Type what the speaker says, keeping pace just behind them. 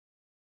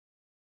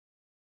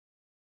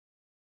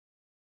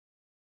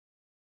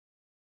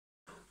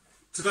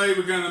Today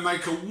we're going to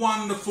make a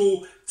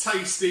wonderful,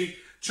 tasty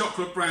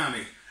chocolate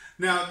brownie.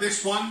 Now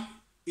this one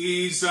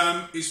is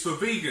for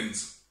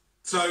vegans.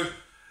 So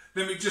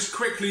let me just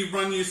quickly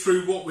run you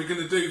through what we're going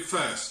to do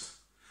first.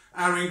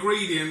 Our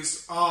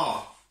ingredients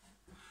are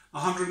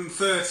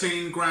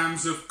 113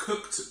 grams of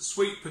cooked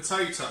sweet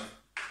potato,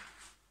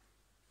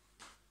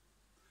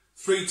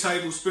 3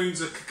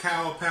 tablespoons of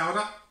cacao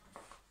powder,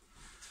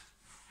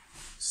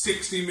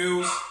 60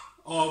 ml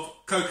of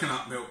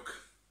coconut milk,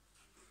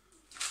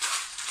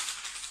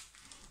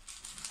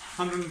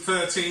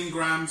 113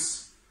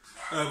 grams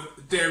of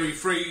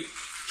dairy-free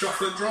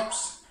chocolate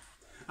drops,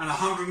 and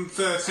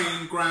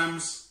 113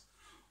 grams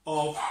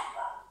of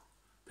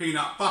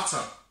peanut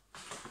butter.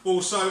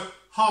 Also,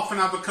 half an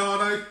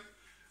avocado,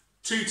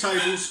 2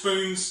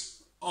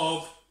 tablespoons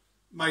of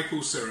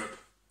maple syrup.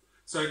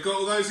 So, got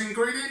all those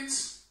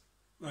ingredients?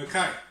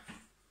 Okay.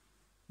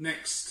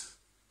 Next,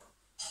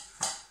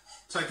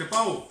 take a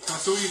bowl.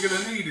 That's all you're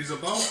going to need is a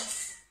bowl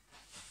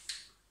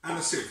and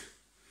a sieve.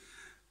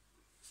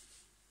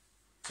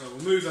 So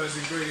we'll move those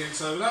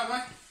ingredients over that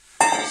way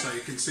so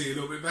you can see a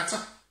little bit better.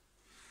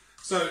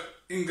 So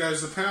in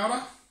goes the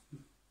powder,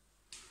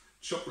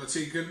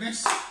 chocolatey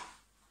goodness.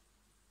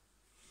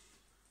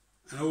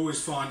 And I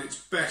always find it's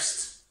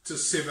best to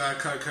sieve our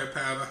cocoa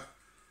powder.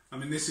 I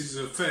mean, this is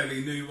a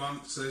fairly new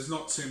one, so there's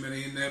not too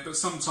many in there, but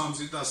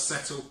sometimes it does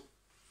settle.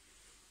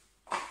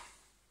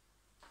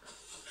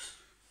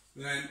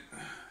 Then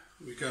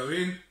we go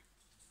in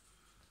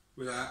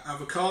with our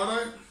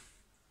avocado.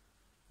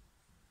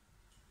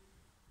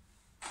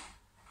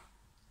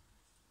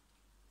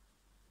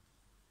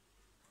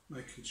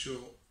 Making sure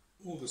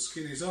all the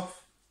skin is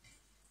off.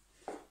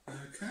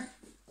 Okay.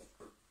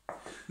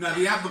 Now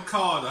the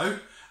avocado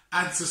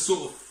adds a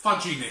sort of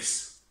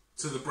fudginess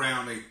to the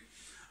brownie.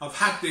 I've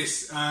had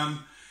this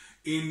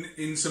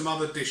in some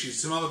other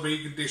dishes, some other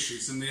vegan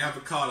dishes, and the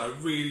avocado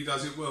really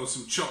does it well.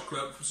 Some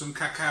chocolate, some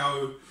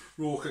cacao,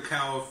 raw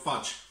cacao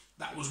fudge.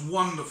 That was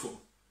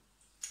wonderful.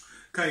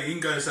 Okay, in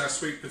goes our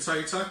sweet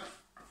potato,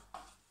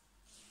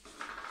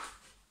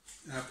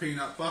 our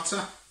peanut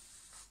butter.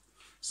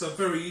 So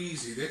very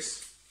easy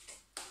this.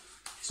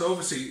 So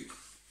obviously,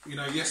 you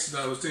know,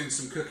 yesterday I was doing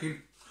some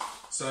cooking,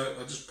 so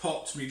I just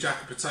popped my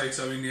jacket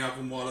potato in the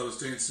oven while I was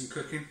doing some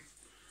cooking.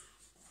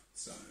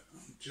 So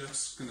I'm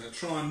just going to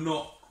try and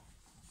not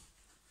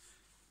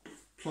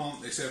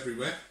plant this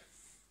everywhere.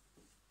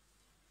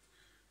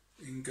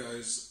 In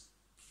goes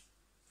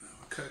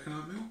our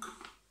coconut milk.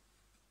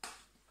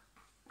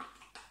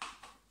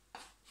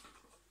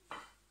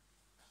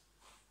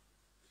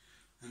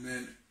 And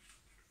then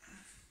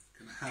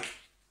I'm going to have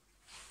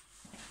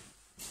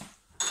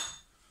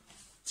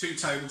 2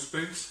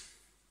 tablespoons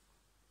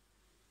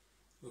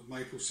of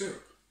maple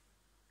syrup.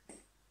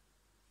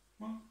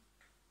 1,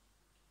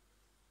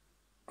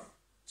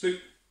 2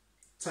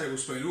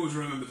 tablespoons. Always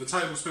remember the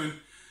tablespoon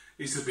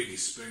is the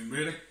biggest spoon,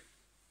 really.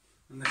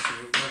 Unless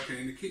you're working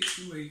in the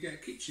kitchen where you get a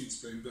kitchen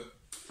spoon, but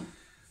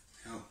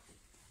hell,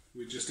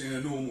 we're just in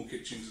a normal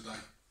kitchen today.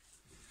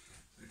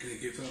 We're going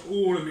to give that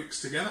all a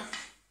mix together.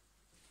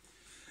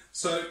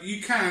 So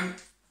you can,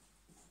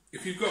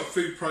 if you've got a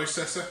food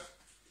processor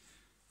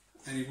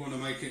and you want to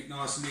make it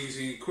nice and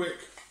easy and quick,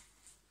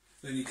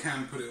 then you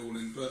can put it all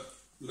in, but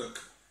look,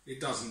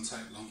 it doesn't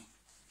take long.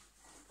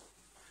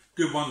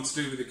 Good one to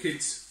do with the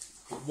kids,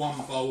 a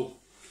one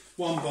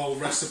bowl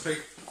recipe.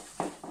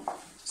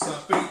 So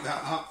beat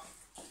that up,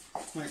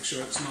 make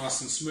sure it's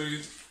nice and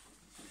smooth.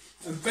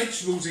 And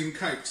vegetables in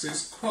cakes,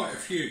 there's quite a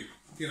few.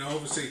 You know,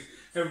 obviously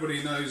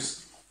everybody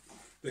knows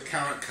the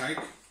carrot cake,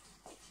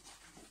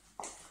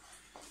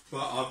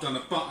 but I've done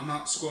a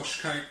butternut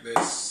squash cake.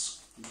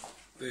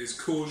 There's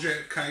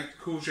courgette cake,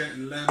 courgette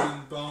and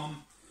lemon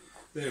balm.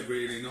 They're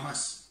really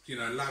nice. You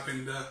know,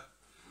 lavender,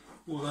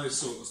 all those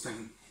sorts of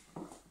things.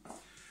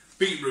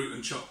 Beetroot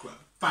and chocolate,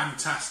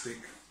 fantastic.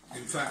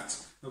 In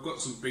fact, I've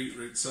got some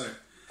beetroot, so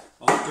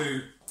I'll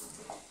do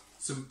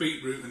some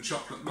beetroot and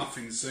chocolate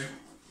muffins soon.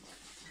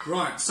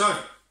 Right, so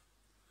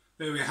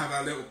there we have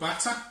our little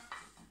batter.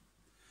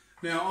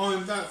 Now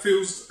that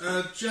feels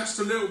just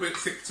a little bit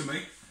thick to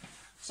me,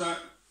 so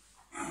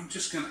I'm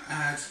just going to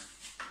add,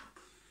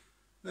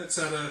 let's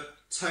add a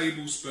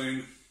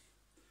tablespoon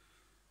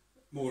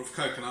more of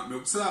coconut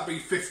milk. So that'll be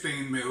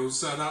 15 ml,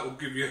 so that will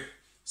give you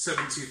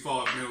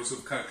 75 ml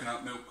of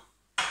coconut milk.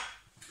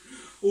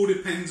 All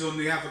depends on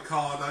the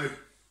avocado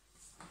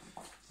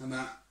and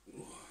that.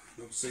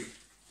 Obviously,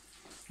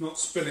 not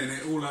spilling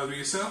it all over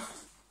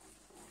yourself.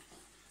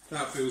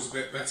 That feels a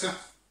bit better.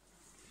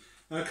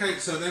 Okay,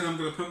 so then I'm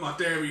going to put my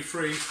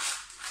dairy-free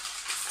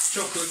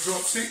chocolate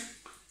drops in.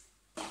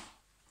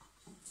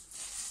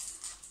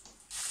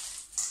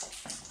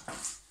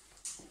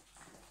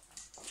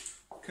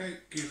 Okay,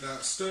 give that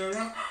a stir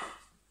up.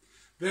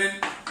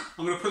 Then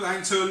I'm going to put that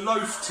into a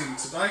loaf tin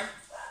today.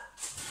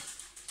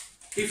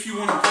 If you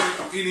want to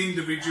put it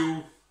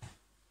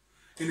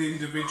in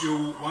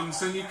individual ones,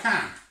 then you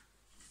can.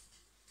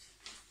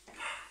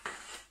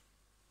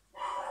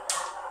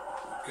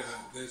 Okay,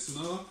 there's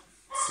another.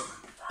 So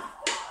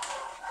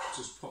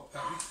just pop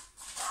that in.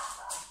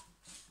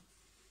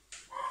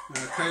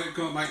 Okay, we've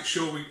got to make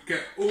sure we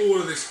get all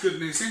of this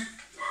goodness in.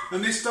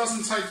 And this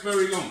doesn't take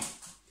very long.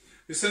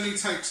 This only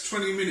takes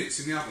 20 minutes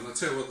in the oven. I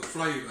tell you what, the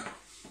flavour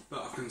that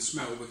I can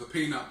smell with the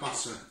peanut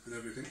butter and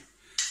everything,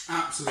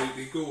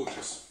 absolutely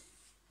gorgeous.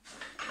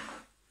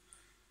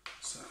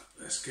 So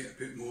let's get a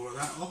bit more of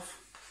that off.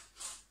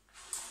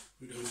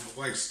 We don't want to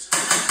waste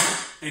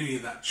any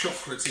of that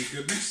chocolatey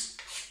goodness.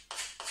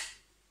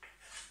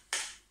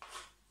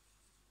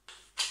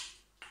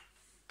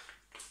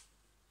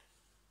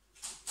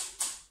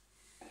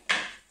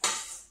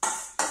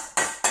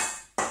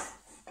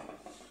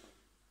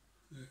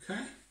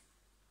 Okay.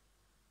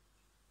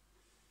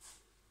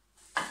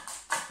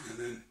 And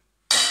then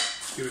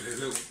give it a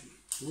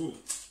little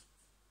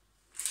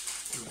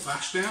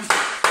bash down.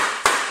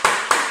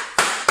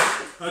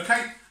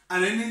 Okay,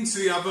 and then into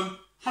the oven,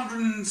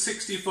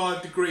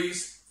 165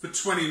 degrees for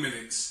 20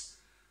 minutes.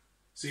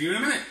 See you in a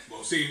minute.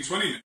 Well, see you in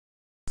 20 minutes.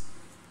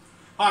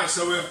 Alright,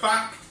 so we're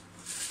back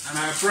and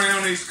our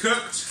brownie's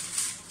cooked.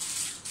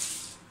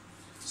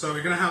 So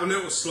we're going to have a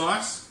little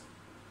slice.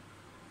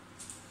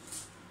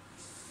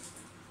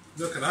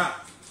 Look at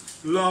that.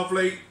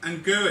 Lovely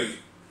and gooey.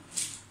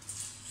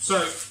 So,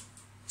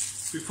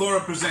 before I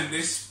present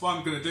this, what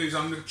I'm going to do is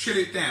I'm going to chill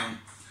it down,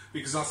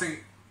 because I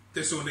think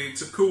this will need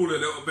to cool a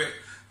little bit,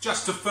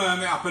 just to firm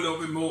it up a little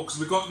bit more, because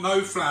we've got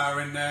no flour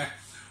in there,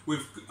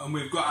 and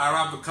we've got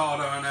our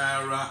avocado and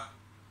our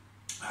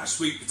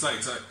sweet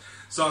potato.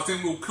 So I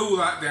think we'll cool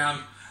that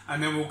down,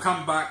 and then we'll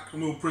come back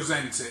and we'll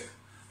present it.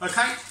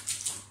 Okay?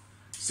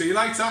 See you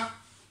later.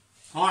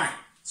 Hi.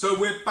 So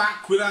we're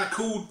back with our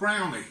cooled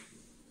brownie.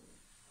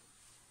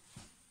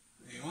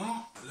 There you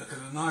are. Look at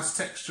the nice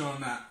texture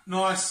on that.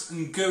 Nice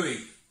and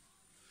gooey.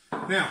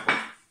 Now,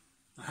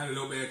 I had a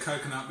little bit of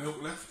coconut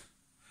milk left,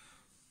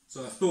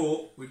 so I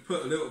thought we'd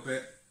put a little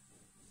bit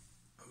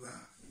of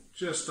that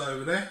just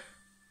over there.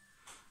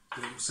 A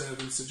little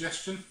serving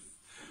suggestion.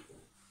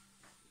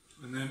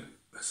 And then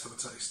let's have a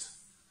taste.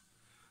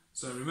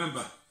 So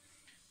remember,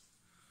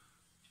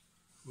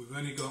 we've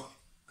only got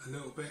a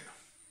little bit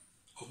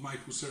of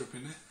maple syrup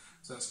in there,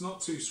 so it's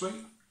not too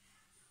sweet.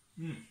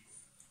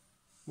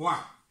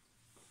 Wow.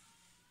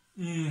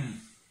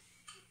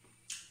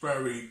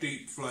 Very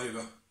deep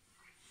flavour.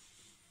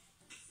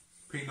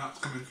 Peanuts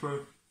coming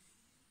through.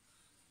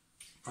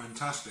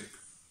 Fantastic.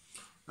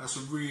 That's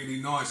a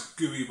really nice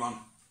gooey one.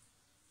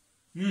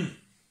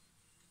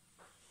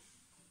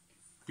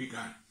 Keep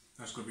going.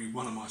 That's going to be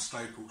one of my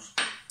staples.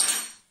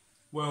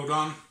 Well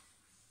done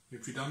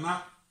if you've done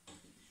that.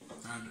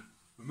 And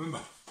remember,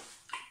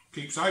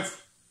 keep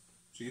safe.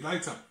 See you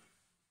later.